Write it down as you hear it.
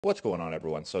What's going on,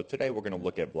 everyone? So today we're going to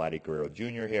look at Vladdy Guerrero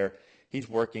Jr. here. He's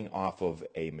working off of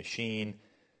a machine,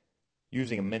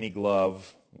 using a mini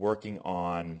glove, working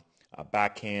on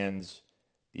backhands,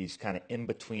 these kind of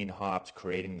in-between hops,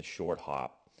 creating the short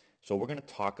hop. So we're going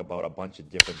to talk about a bunch of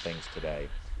different things today.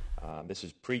 This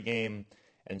is pregame,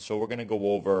 and so we're going to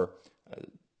go over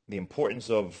the importance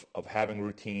of having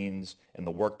routines and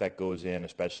the work that goes in,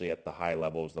 especially at the high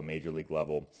levels, the major league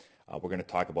level. We're going to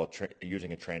talk about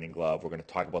using a training glove. We're going to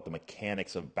talk about the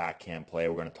mechanics of backhand play.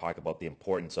 We're going to talk about the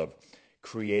importance of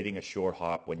creating a short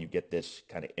hop when you get this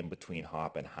kind of in-between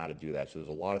hop and how to do that. So there's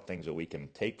a lot of things that we can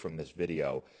take from this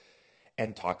video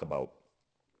and talk about.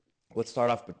 Let's start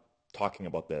off with talking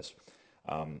about this.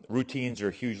 Routines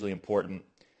are hugely important.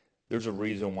 There's a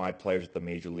reason why players at the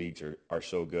major leagues are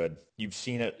so good. You've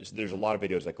seen it. There's a lot of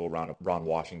videos that go around of Ron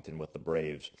Washington with the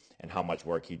Braves and how much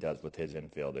work he does with his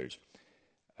infielders.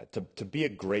 To be a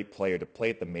great player, to play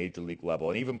at the major league level,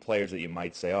 and even players that you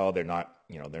might say, oh, they're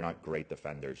not great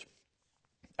defenders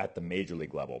at the major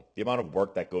league level. The amount of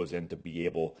work that goes in to be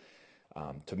able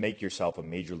to make yourself a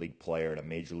major league player and a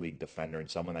major league defender and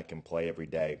someone that can play every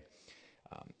day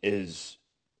is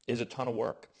a ton of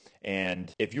work.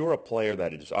 And if you're a player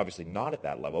that is obviously not at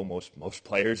that level, most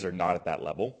players are not at that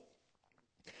level.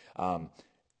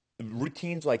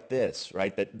 Routines like this,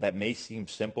 right, that may seem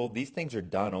simple, these things are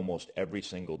done almost every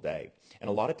single day. And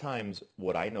a lot of times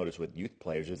what I notice with youth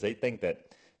players is they think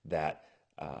that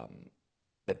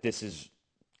this is,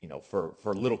 for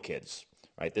little kids,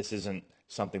 right? This isn't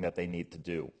something that they need to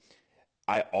do.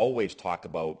 I always talk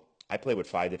about, I play with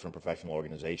 5 different professional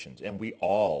organizations, and we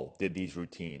all did these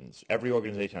routines. Every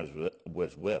organization I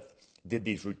was with did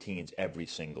these routines every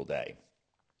single day.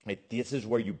 Right? This is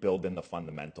where you build in the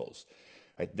fundamentals.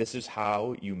 Right? This is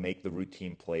how you make the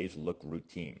routine plays look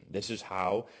routine. This is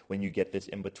how, when you get this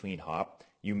in-between hop,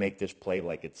 you make this play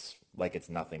like it's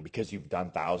nothing because you've done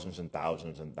thousands and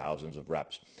thousands and thousands of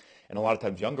reps. And a lot of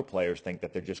times younger players think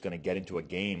that they're just going to get into a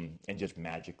game and just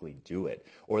magically do it.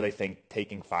 Or they think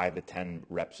taking 5 to 10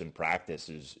 reps in practice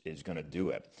is going to do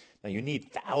it. Now you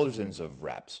need thousands of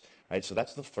reps, right? So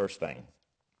that's the first thing.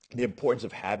 The importance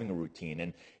of having a routine.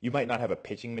 And you might not have a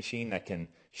pitching machine that can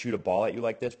shoot a ball at you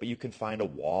like this, but you can find a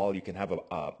wall. You can have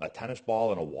a tennis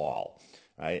ball and a wall,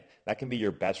 right? That can be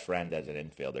your best friend as an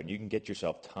infielder. And you can get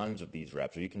yourself tons of these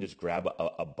reps, or you can just grab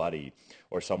a buddy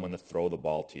or someone to throw the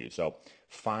ball to you. So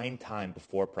find time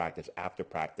before practice, after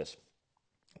practice,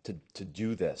 to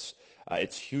do this.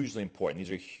 It's hugely important.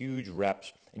 These are huge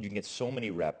reps, and you can get so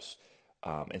many reps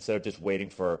instead of just waiting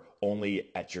for only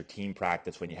at your team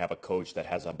practice when you have a coach that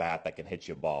has a bat that can hit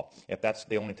you a ball. If that's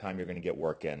the only time you're going to get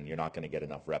work in, you're not going to get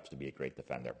enough reps to be a great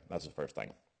defender. That's the first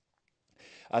thing.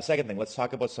 Second thing, let's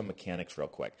talk about some mechanics real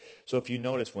quick. So if you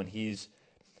notice when he's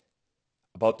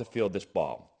about to field this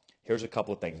ball, here's a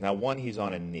couple of things. Now, one, he's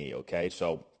on a knee, okay?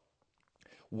 So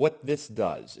what this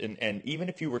does, and even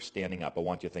if you were standing up, I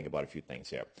want you to think about a few things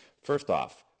here. First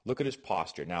off, look at his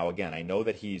posture. Now, again, I know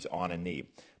that he's on a knee,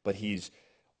 but he's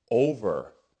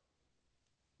over,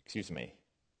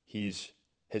 his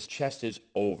chest is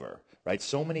over, right?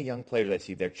 So many young players I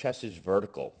see, their chest is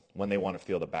vertical when they want to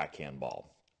field a backhand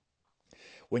ball.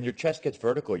 When your chest gets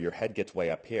vertical, your head gets way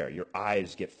up here. Your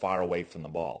eyes get far away from the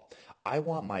ball. I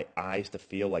want my eyes to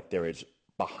feel like they're as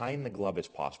behind the glove as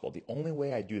possible. The only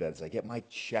way I do that is I get my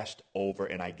chest over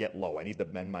and I get low. I need to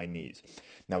bend my knees.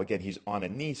 Now again, he's on a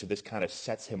knee, so this kind of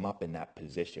sets him up in that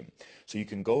position. So you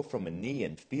can go from a knee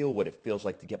and feel what it feels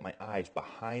like to get my eyes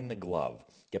behind the glove,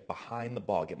 get behind the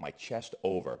ball, get my chest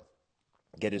over.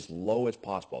 Get as low as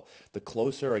possible. The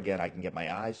closer, again, I can get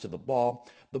my eyes to the ball,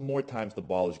 the more times the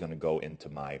ball is going to go into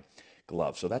my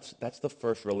glove. So that's the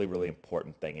first really, really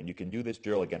important thing. And you can do this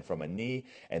drill, again, from a knee,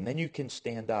 and then you can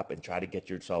stand up and try to get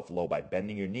yourself low by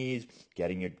bending your knees,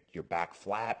 getting your back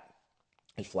flat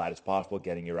as possible,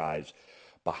 getting your eyes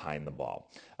behind the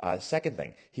ball. Second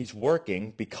thing, he's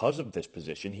working, because of this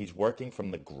position, he's working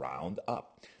from the ground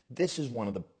up. This is one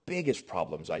of the biggest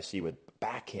problems I see with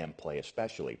backhand play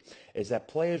especially, is that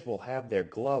players will have their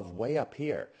glove way up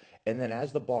here, and then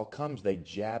as the ball comes, they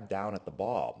jab down at the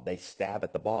ball. They stab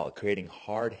at the ball, creating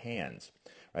hard hands,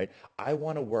 right? I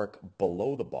want to work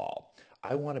below the ball.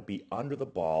 I want to be under the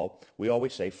ball. We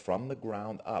always say from the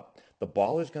ground up. The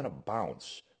ball is going to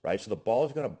bounce, right? So the ball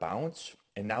is going to bounce,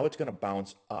 and now it's going to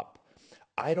bounce up.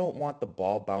 I don't want the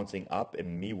ball bouncing up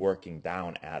and me working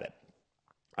down at it.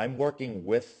 I'm working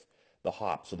with the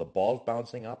hop. So the ball's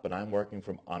bouncing up, and I'm working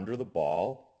from under the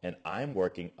ball, and I'm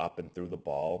working up and through the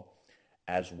ball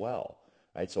as well.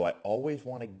 Right? So I always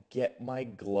want to get my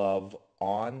glove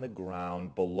on the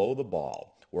ground below the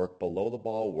ball. Work below the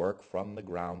ball, work from the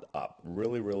ground up.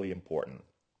 Really, really important.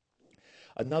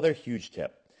 Another huge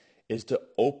tip is to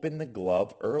open the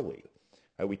glove early.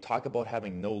 Right? We talk about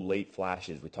having no late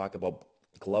flashes. We talk about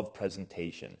glove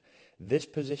presentation. This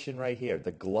position right here,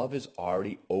 the glove is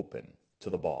already open to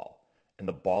the ball, and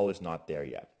the ball is not there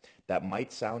yet. That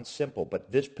might sound simple,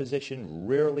 but this position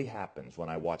rarely happens when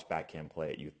I watch backhand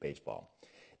play at youth baseball.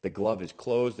 The glove is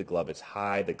closed, the glove is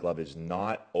high, the glove is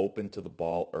not open to the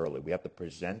ball early. We have to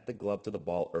present the glove to the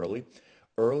ball early,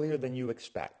 earlier than you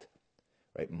expect,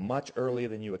 right? Much earlier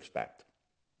than you expect.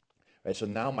 Right, so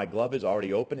now my glove is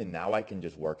already open, and now I can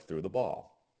just work through the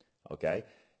ball. Okay?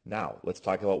 Now, let's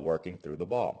talk about working through the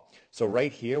ball. So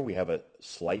right here, we have a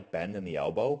slight bend in the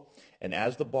elbow, and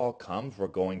as the ball comes, we're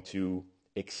going to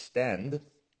extend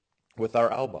with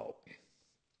our elbow.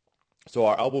 So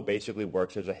our elbow basically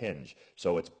works as a hinge.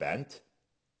 So it's bent,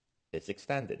 it's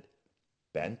extended,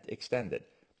 bent, extended,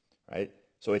 right?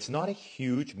 So it's not a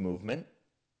huge movement,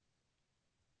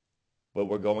 but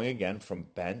we're going again from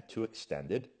bent to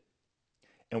extended,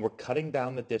 and we're cutting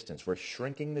down the distance. We're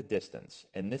shrinking the distance,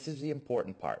 and this is the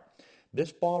important part.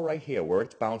 This ball right here, where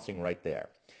it's bouncing right there,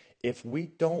 if we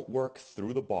don't work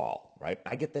through the ball, right?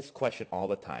 I get this question all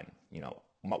the time. You know,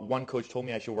 one coach told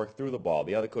me I should work through the ball.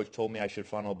 The other coach told me I should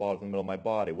funnel the ball in the middle of my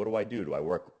body. What do I do? Do I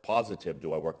work positive?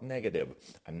 Do I work negative?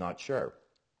 I'm not sure.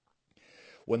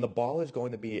 When the ball is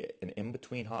going to be an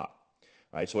in-between hop,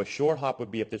 right? So a short hop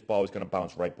would be if this ball was going to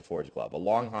bounce right before his glove. A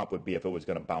long hop would be if it was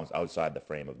going to bounce outside the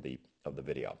frame of the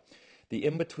video. The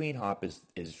in-between hop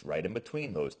is right in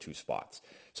between those two spots.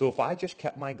 So if I just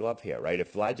kept my glove here, right?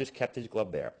 If Vlad just kept his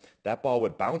glove there, that ball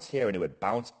would bounce here and it would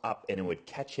bounce up and it would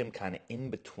catch him kind of in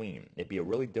between. It'd be a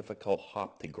really difficult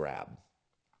hop to grab.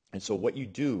 And so what you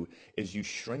do is you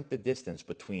shrink the distance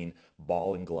between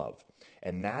ball and glove.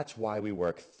 And that's why we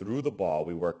work through the ball.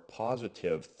 We work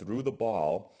positive through the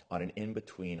ball on an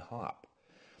in-between hop.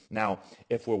 Now,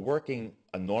 if we're working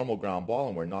a normal ground ball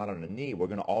and we're not on a knee, we're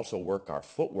going to also work our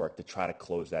footwork to try to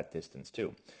close that distance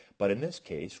too. But in this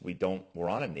case, we're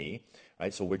on a knee,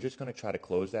 right? So we're just going to try to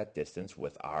close that distance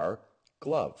with our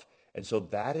glove. And so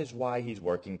that is why he's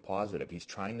working positive. He's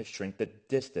trying to shrink the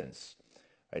distance.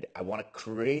 Right? I want to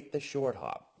create the short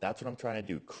hop. That's what I'm trying to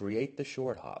do. Create the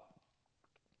short hop.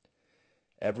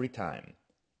 Every time.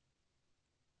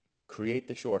 Create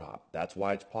the short hop. That's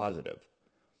why it's positive.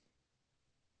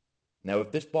 Now,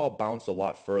 if this ball bounced a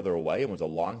lot further away and was a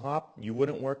long hop, you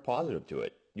wouldn't work positive to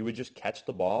it. You would just catch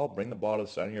the ball, bring the ball to the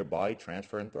center of your body,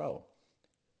 transfer, and throw.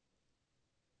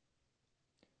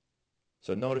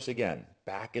 So notice again,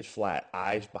 back is flat,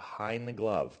 eyes behind the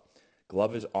glove.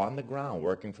 Glove is on the ground,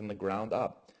 working from the ground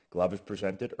up. Glove is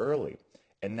presented early.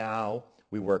 And now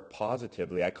we work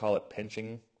positively. I call it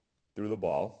pinching through the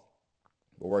ball.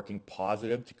 We're working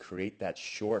positive to create that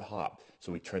short hop.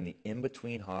 So we turn the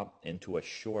in-between hop into a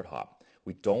short hop.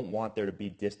 We don't want there to be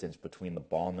distance between the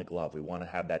ball and the glove. We want to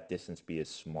have that distance be as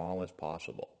small as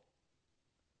possible.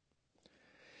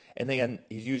 And then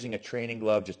he's using a training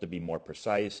glove just to be more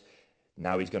precise.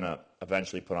 Now he's going to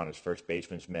eventually put on his first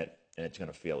baseman's mitt, and it's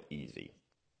going to feel easy,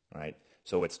 right?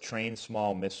 So it's train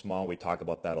small, miss small. We talk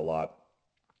about that a lot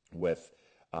with,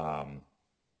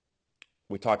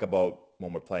 we talk about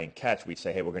when we're playing catch, we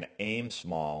say, hey, we're going to aim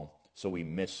small so we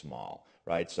miss small,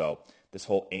 right? So this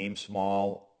whole aim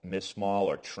small, miss small,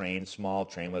 or train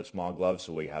with small gloves,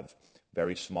 so we have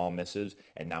very small misses,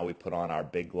 and now we put on our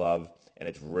big glove, and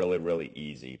it's really, really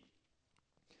easy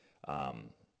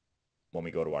when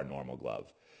we go to our normal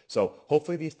glove. So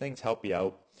hopefully these things help you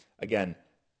out. Again,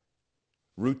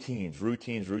 routines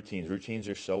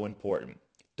are so important.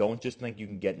 Don't just think you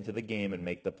can get into the game and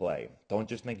make the play. Don't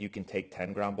just think you can take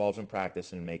 10 ground balls in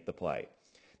practice and make the play.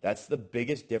 That's the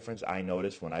biggest difference I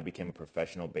noticed when I became a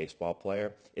professional baseball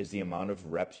player, is the amount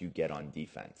of reps you get on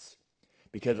defense.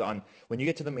 Because when you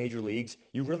get to the major leagues,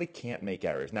 you really can't make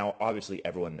errors. Now, obviously,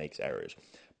 everyone makes errors.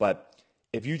 But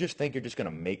if you just think you're just going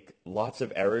to make lots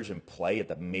of errors and play at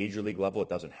the major league level, it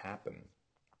doesn't happen.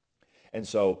 And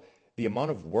so the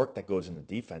amount of work that goes into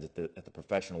defense at the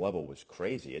professional level was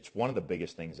crazy. It's one of the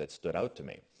biggest things that stood out to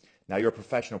me. Now, you're a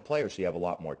professional player, so you have a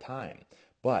lot more time.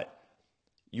 But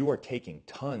you are taking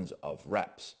tons of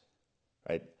reps,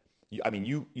 right?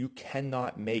 You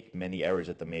cannot make many errors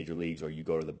at the major leagues, or you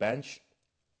go to the bench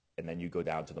and then you go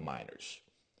down to the minors,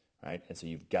 right? And so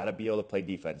you've got to be able to play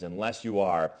defense, unless you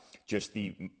are just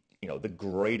the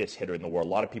greatest hitter in the world. A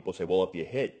lot of people say, well, if you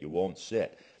hit, you won't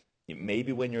sit.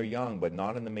 Maybe when you're young, but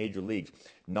not in the major leagues.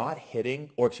 Not hitting,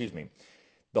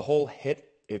 the whole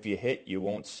if you hit, you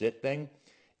won't sit thing.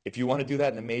 If you want to do that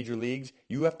in the major leagues,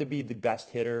 you have to be the best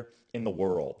hitter in the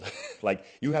world. Like,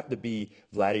 you have to be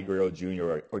Vladdy Guerrero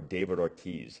Jr. or David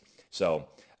Ortiz. So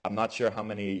I'm not sure how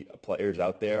many players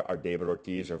out there are David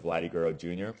Ortiz or Vladdy Guerrero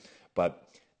Jr., but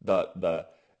the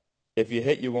if you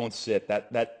hit, you won't sit.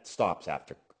 That stops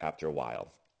after a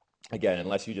while. Again,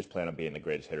 unless you just plan on being the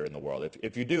greatest hitter in the world.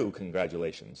 If you do,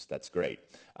 congratulations, that's great.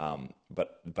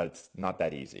 But it's not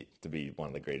that easy to be one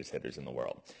of the greatest hitters in the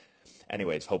world.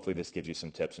 Anyways, hopefully this gives you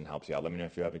some tips and helps you out. Let me know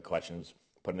if you have any questions.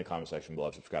 Put in the comment section below.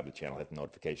 Subscribe to the channel. Hit the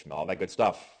notification bell. All that good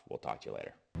stuff. We'll talk to you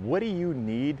later. What do you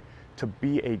need to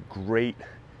be a great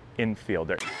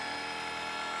infielder?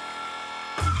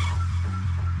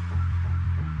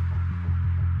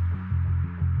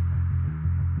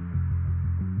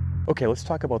 Okay, let's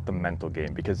talk about the mental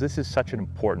game, because this is such an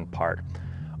important part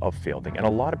of fielding, and a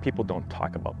lot of people don't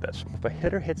talk about this. If a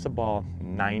hitter hits a ball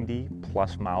 90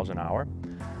 plus miles an hour,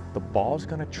 the ball's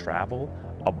going to travel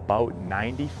about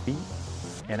 90 feet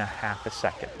in a half a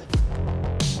second.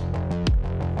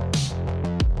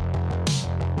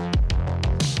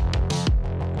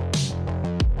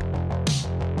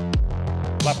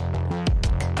 Left.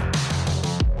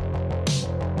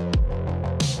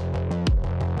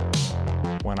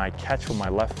 When I catch when my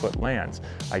left foot lands,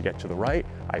 I get to the right,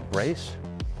 I brace,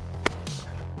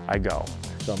 I go.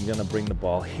 So I'm gonna bring the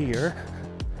ball here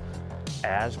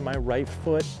as my right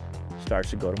foot starts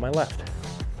to go to my left.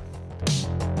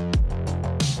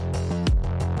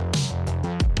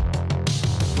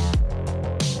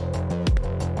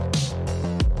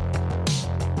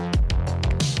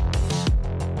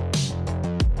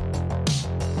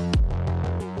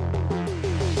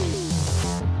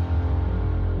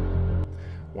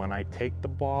 When I take the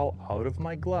ball out of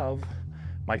my glove,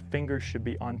 my fingers should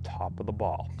be on top of the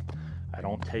ball. I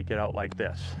don't take it out like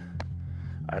this.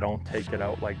 I don't take it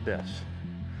out like this.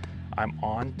 I'm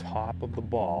on top of the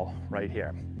ball right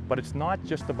here. But it's not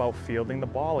just about fielding the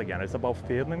ball again. It's about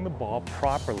fielding the ball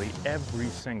properly every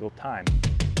single time.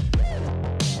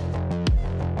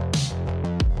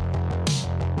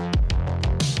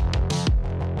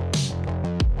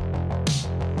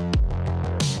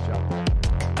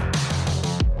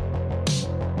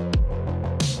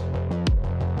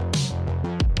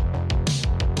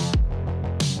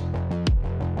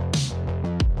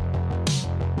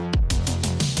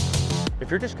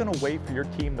 If you're just going to wait for your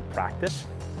team to practice,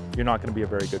 you're not going to be a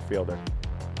very good fielder.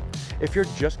 If you're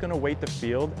just going to wait to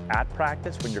field at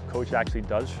practice when your coach actually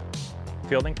does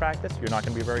fielding practice, you're not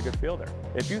going to be a very good fielder.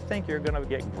 If you think you're going to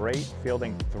get great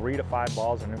fielding 3 to 5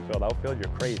 balls in infield, outfield,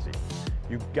 you're crazy.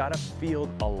 You've got to field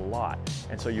a lot.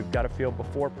 And so you've got to field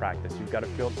before practice. You've got to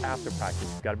field after practice.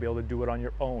 You've got to be able to do it on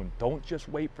your own. Don't just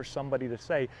wait for somebody to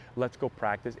say, let's go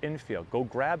practice infield. Go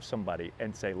grab somebody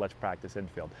and say, let's practice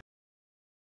infield.